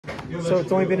So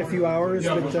it's only been a few hours,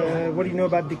 but what do you know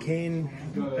about Duquesne?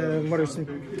 What are some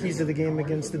keys to the game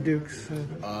against the Dukes?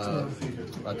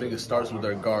 I think it starts with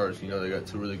their guards. They got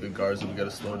two really good guards that we got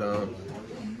to slow down.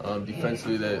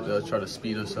 Defensively, they'll try to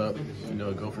speed us up,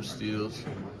 go for steals.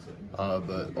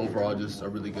 But overall, just a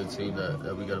really good team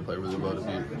that we got to play really well to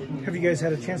beat. Have you guys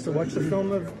had a chance to watch the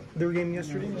film of their game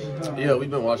yesterday? Yeah, we've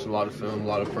been watching a lot of film, a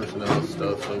lot of personnel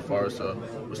stuff so far, so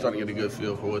we're starting to get a good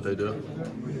feel for what they do.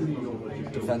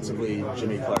 Defensively,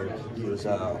 Jimmy Clark, he was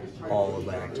all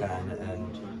Atlantic 10,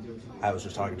 and I was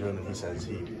just talking to him, and he says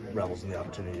he revels in the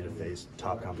opportunity to face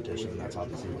top competition, and that's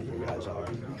obviously what you guys are.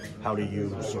 How do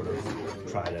you sort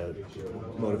of try to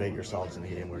motivate yourselves in a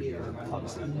game where you're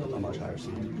obviously a much higher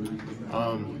seed?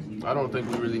 I don't think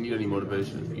we really need any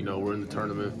motivation. We're in the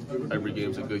tournament. Every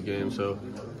game's a good game, so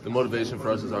the motivation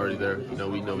for us is already there.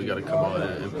 We know we got to come out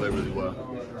and play really well.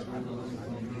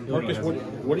 Marcus,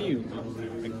 what do you?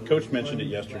 Coach mentioned it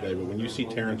yesterday, but when you see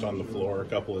Terrence on the floor a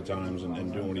couple of times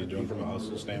and doing what he's doing from a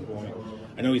hustle standpoint,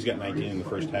 I know he's got 19 in the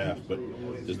first half, but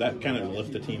does that kind of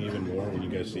lift the team even more when you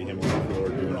guys see him on the floor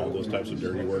doing all those types of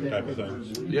dirty work type of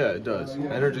things? Yeah, it does.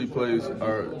 Energy plays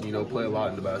play a lot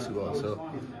into basketball. So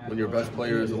when your best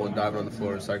player is the one diving on the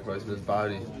floor and sacrificing his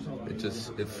body,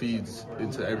 it feeds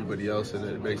into everybody else, and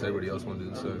it makes everybody else want to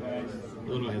do the same.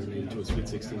 Illinois hasn't made it to a Sweet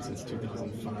 16 since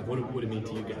 2005. What would it mean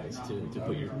to you guys to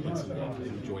put your place in that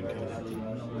and join kind of that team?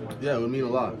 Yeah, it would mean a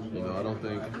lot.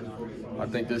 I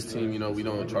think this team, we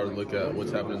don't try to look at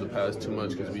what's happened in the past too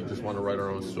much because we just want to write our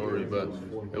own story. But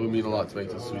it would mean a lot to make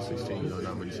it to the Sweet 16.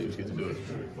 Not many teams get to do it.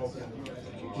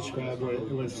 Describe what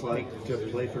it's like to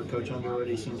play for Coach Underwood.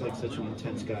 He seems like such an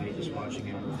intense guy, just watching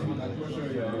him from the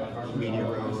media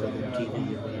row or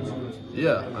TV or whatever.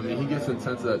 Yeah, he gets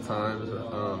intense at times.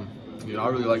 I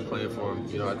really like playing for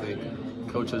him. I think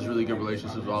Coach has really good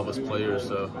relationships with all of us players.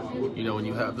 So, when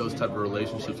you have those type of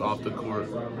relationships off the court,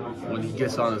 when he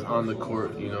gets on the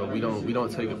court, we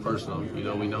don't take it personal.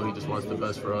 We know he just wants the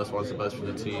best for us, wants the best for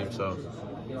the team. So,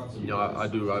 I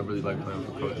really like playing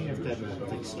for Coach.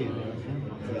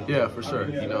 Yeah, for sure.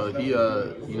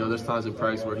 There's times in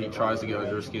practice where he tries to get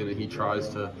under our skin and he tries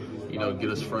to, get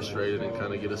us frustrated and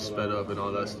kind of get us sped up and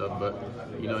all that stuff. But,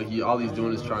 all he's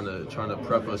doing is trying to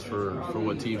prep us for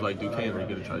what teams like Duquesne are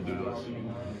going to try to do to us.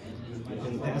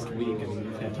 In the past week,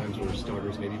 we've had times where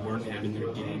starters maybe weren't having their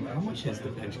game. How much has the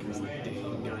bench guys like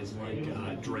Dane, guys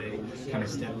like Dre, kind of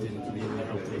stepped in to be able to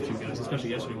help the two guys,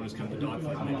 especially yesterday when it was kind of the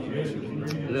dogfight in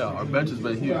that game? Yeah, our bench has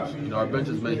been huge. Our bench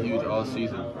has been huge all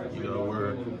season.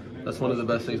 That's one of the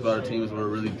best things about our team is we're a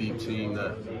really deep team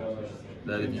that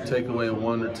if you take away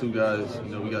one or two guys,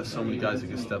 we got so many guys that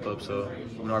can step up. So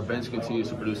when our bench continues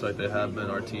to produce like they have been,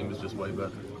 our team is just way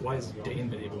better. Why has Dane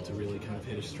been able to really kind of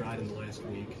hit his stride in the last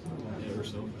week or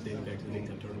so, dating back to the Big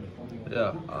Ten tournament?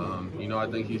 Yeah, I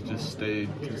think he's just stayed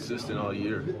consistent all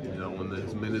year. When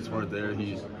his minutes weren't there,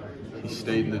 he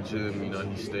stayed in the gym,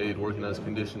 he stayed working on his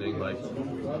conditioning.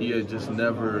 He had just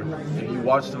never, if you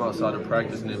watched him outside of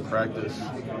practice and in practice,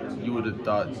 you would have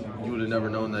never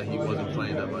known that he wasn't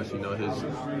playing that much.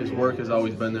 His work has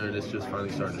always been there, and it's just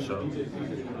finally starting to show.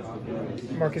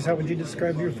 Marcus, how would you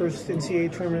describe your first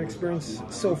NCAA tournament experience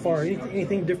so far?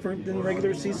 Anything different than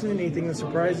regular season? Anything that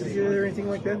surprises you or anything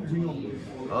like that?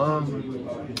 I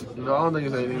don't think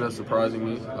it's anything that's surprising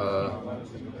me.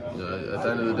 At the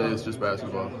end of the day, it's just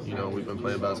basketball. We've been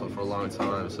playing basketball for a long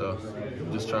time, so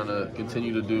I'm just trying to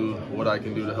continue to do what I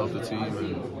can do to help the team.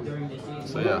 And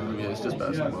so, yeah, it's just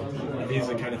basketball. Are these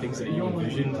the kind of things that you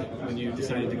envisioned when you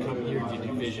decided to come here? Did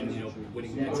you envision,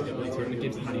 winning NCAA tournament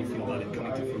games? How do you feel about it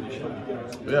coming to fruition?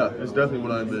 Yeah, it's definitely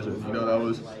what I envisioned. That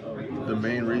was the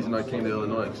main reason I came to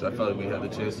Illinois, because I felt like we had the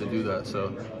chance to do that.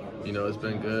 So, it's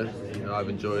been good. I've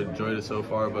enjoyed it so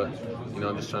far, but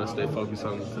I'm just trying to stay focused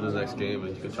on to the next game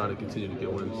and trying to continue to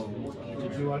get wins.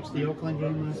 Did you watch the Oakland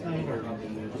game last night, or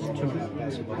too bad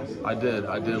basketball? I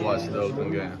did watch the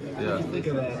Oakland game. Yeah. What do you think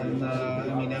of that?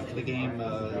 And after the game,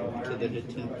 to the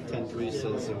 10-3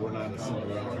 says that we're not a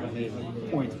Cinderella. I made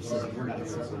a point of saying we're not a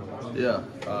Cinderella. Yeah.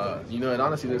 It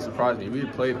honestly didn't surprise me. We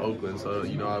had played Oakland, so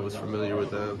I was familiar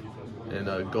with them. And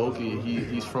Golke,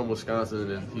 he's from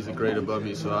Wisconsin, and he's a grade above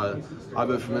me, so I've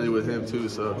been familiar with him too.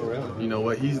 So,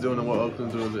 what he's doing and what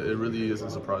Oakland's doing, it really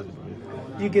isn't surprising to me.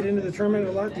 Do you get into the tournament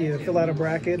a lot? Do you fill out a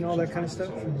bracket and all that kind of stuff?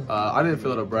 I didn't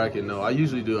fill out a bracket, no. I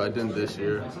usually do. I didn't this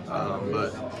year.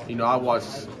 But, I watch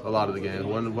a lot of the games.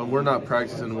 When we're not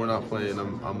practicing, we're not playing,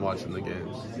 I'm watching the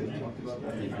games.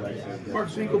 Mark,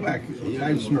 so you go back.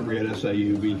 I just remember you at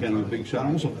SIU being kind of a big shot,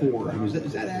 almost a 4.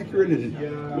 Is that accurate?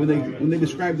 And when they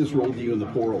describe this role to you in the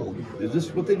portal, is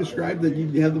this what they describe, that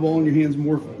you have the ball in your hands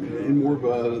more of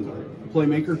a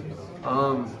playmaker?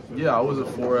 Yeah, I was a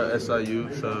 4 at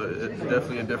SIU, so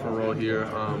definitely a different role here.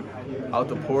 Out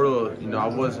the portal, you know,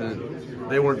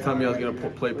 they weren't telling me I was going to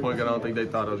play point guard. I don't think they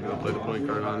thought I was going to play the point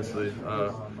guard, honestly.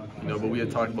 You know, but we had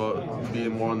talked about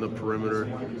being more on the perimeter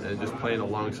and just playing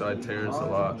alongside Terrence a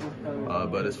lot.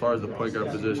 But as far as the point guard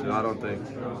position, I don't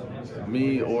think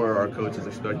me or our coaches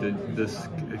expected this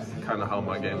is kind of how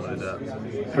my game would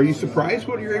adapt. Are you surprised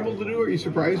what you're able to do? Are you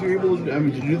surprised you're able to? I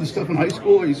mean, did you do this stuff in high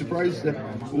school? Are you surprised at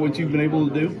what you've been able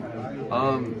to do?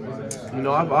 You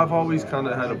know, I've always kind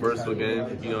of had a versatile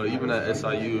game. You know, even at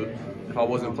SIU, if I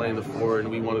wasn't playing the 4 and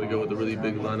we wanted to go with a really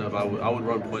big lineup, I would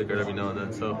run point guard every now and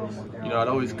then. So, you know, I'd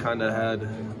always kind of had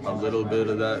a little bit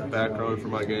of that background for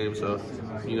my game. So,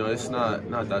 you know, it's not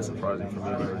that surprising for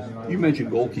me. You mentioned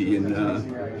Golke, and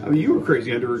I mean, you were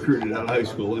crazy under recruited out of high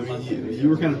school. I mean, you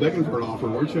were kind of begging for an offer,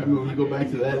 weren't you? I mean, when you go back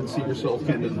to that and see yourself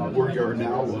kind of where you are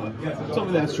now, tell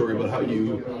me that story about how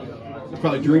you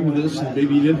probably dreamed of this and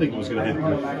maybe you didn't think it was going to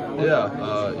happen.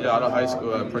 Yeah, out of high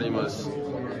school, I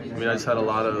just had a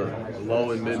lot of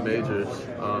low and mid majors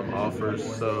offers.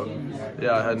 So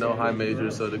yeah, I had no high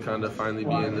majors. So to kind of finally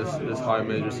be in this high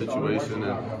major situation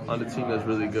and on a team that's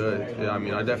really good, yeah, I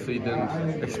mean, I definitely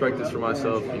didn't expect this for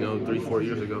myself, you know, 3-4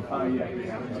 years ago.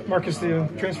 Marcus, the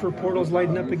transfer portal's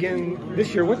lighting up again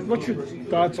this year. What's your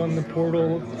thoughts on the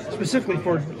portal, specifically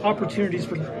for opportunities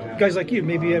for guys like you,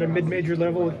 maybe at a mid-major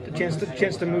level, a chance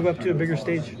to move up to a bigger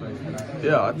stage?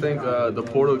 Yeah, I think the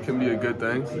portal can be a good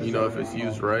thing, you know, if it's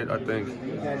used right. I think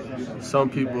some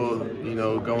people, you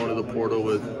know, go into the portal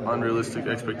with unrealistic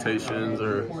expectations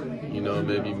or, you know,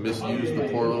 maybe misuse the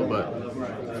portal.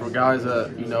 But for guys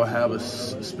that, you know, have a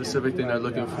specific thing they're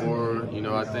looking for, you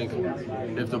know, I think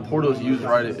if the portal is used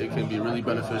right, it can be really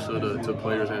beneficial to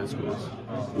players and schools.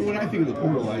 When I think of the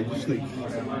portal, I just think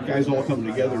guys all come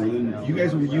together, and then you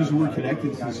guys have used the word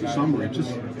connected since the summer.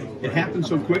 It happened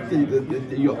so quickly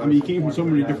that you came from so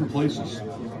many different places.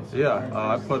 Yeah,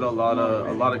 I put a lot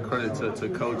of credit to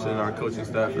coach and our coaching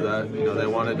staff for that. You know, they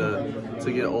wanted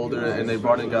to get older, and they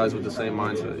brought in guys with the same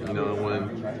mindset. You know,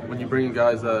 when you bring in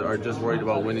guys that are just worried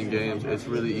about winning games, it's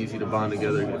really easy to bond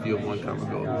together if you have one common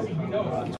goal.